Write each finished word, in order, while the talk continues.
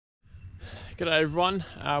G'day everyone,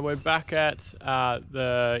 we're back at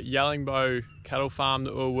the Yellingbo cattle farm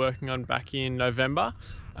that we were working on back in November.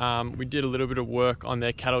 We did a little bit of work on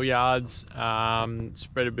their cattle yards,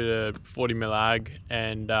 spread a bit of 40mm ag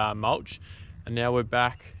and mulch, and now we're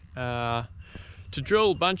back to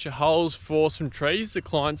drill a bunch of holes for some trees. The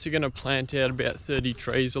clients are going to plant out about 30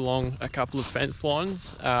 trees along a couple of fence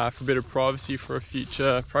lines for a bit of privacy for a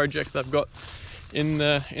future project they've got in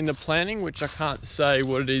the planning, which I can't say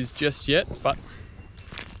what it is just yet, but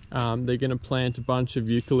they're going to plant a bunch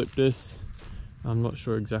of eucalyptus. I'm not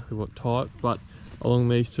sure exactly what type, but along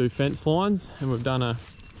these two fence lines, and we've done a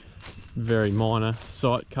very minor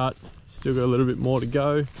site cut. Still got a little bit more to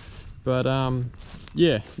go, but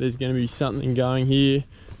yeah, there's going to be something going here.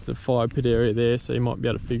 There's a fire pit area there, so you might be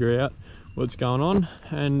able to figure out what's going on,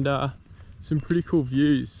 and some pretty cool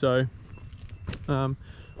views. So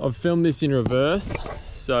I've filmed this in reverse,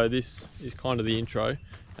 so this is kind of the intro,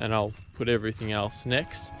 and I'll put everything else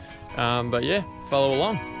next. But yeah, follow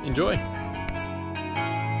along, enjoy.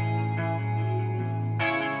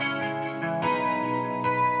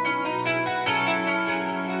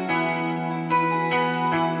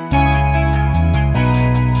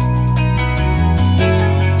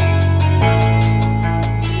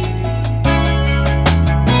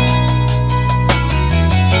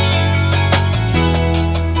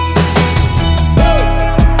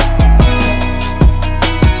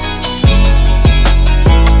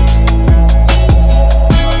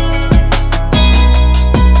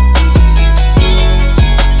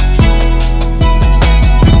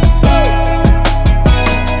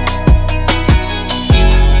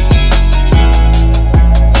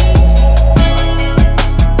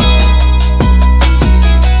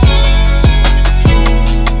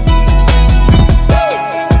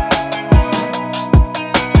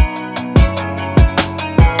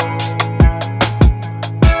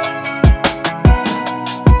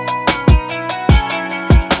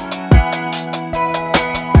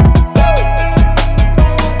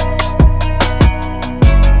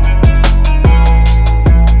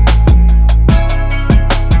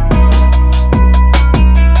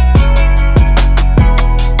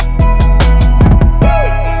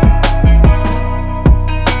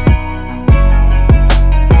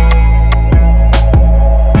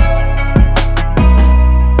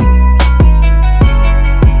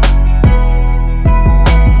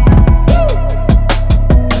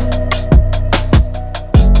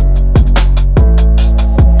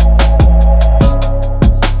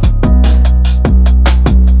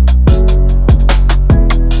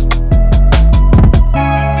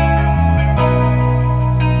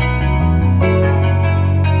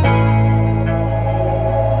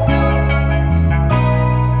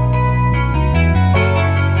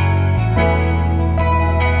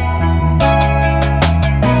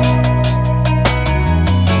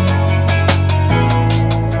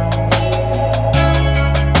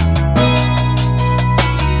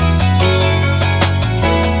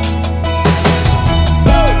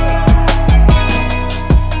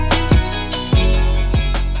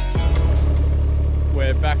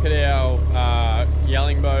 Back at our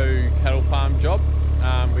Yellingbo cattle farm job.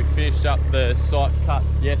 We finished up the site cut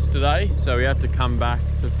yesterday, so we had to come back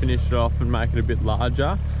to finish it off and make it a bit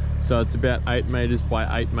larger. So it's about 8 metres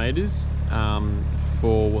by 8 metres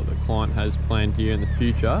for what the client has planned here in the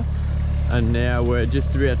future. And now we're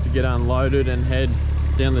just about to get unloaded and head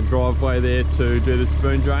down the driveway there to do the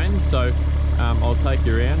spoon drain. So I'll take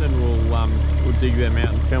you around and we'll dig them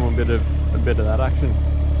out and film a bit of that action.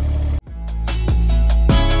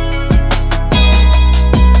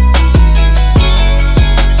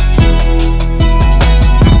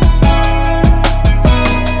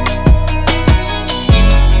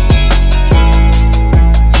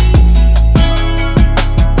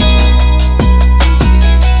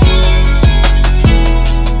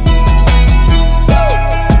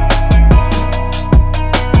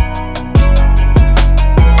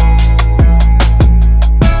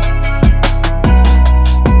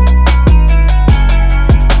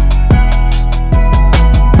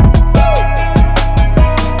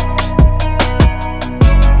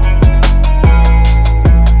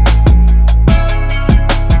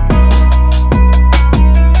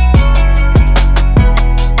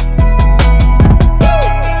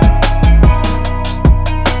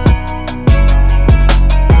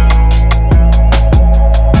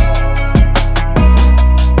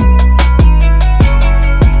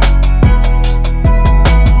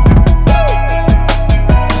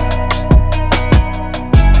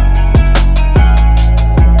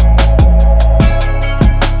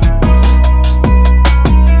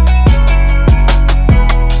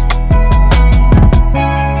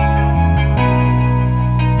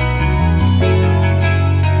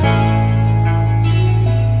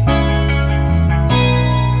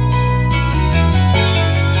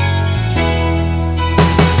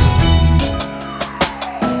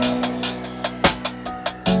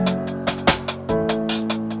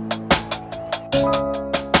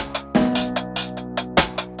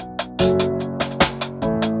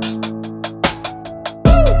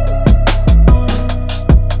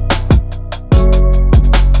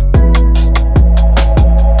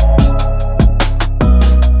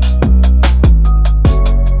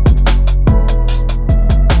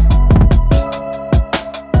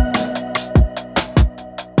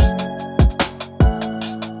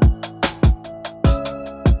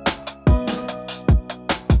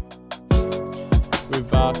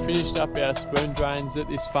 finished up our spoon drains at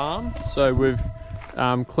this farm. So we've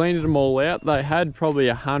cleaned them all out. They had probably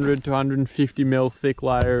 100 to 150 mil thick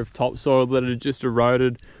layer of topsoil that had just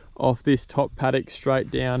eroded off this top paddock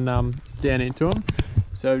straight down down into them.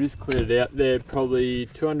 So I've just cleared it out. They're probably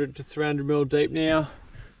 200 to 300 mil deep now.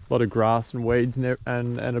 A lot of grass and weeds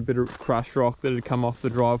and a bit of crushed rock that had come off the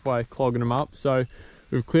driveway clogging them up. So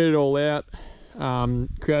we've cleared it all out,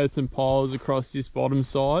 created some piles across this bottom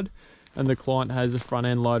side, and the client has a front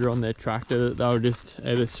end loader on their tractor that they'll just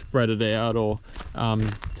either spread it out or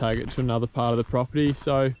take it to another part of the property.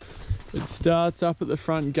 So it starts up at the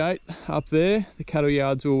front gate up there. The cattle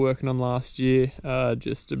yards we were working on last year,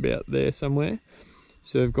 just about there somewhere.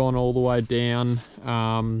 So we've gone all the way down,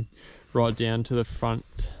 right down to the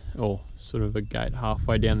front, or sort of a gate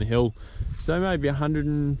halfway down the hill. So maybe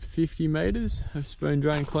 150 metres of spoon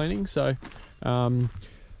drain cleaning. So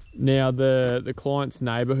now the client's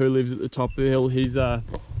neighbour who lives at the top of the hill, he's a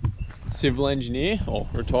civil engineer, or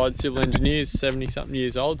retired civil engineer, he's 70 something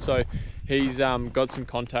years old. So he's got some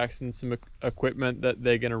contacts and some equipment that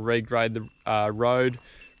they're going to regrade the road,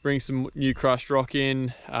 bring some new crushed rock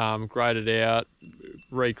in, grade it out,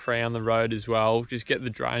 re-crown the road as well, just get the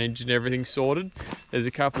drainage and everything sorted. There's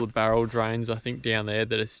a couple of barrel drains I think down there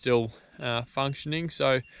that are still functioning,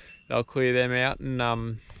 so they'll clear them out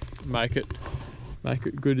and make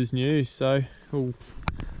it good as new. So we'll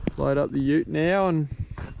load up the ute now and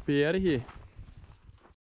be out of here.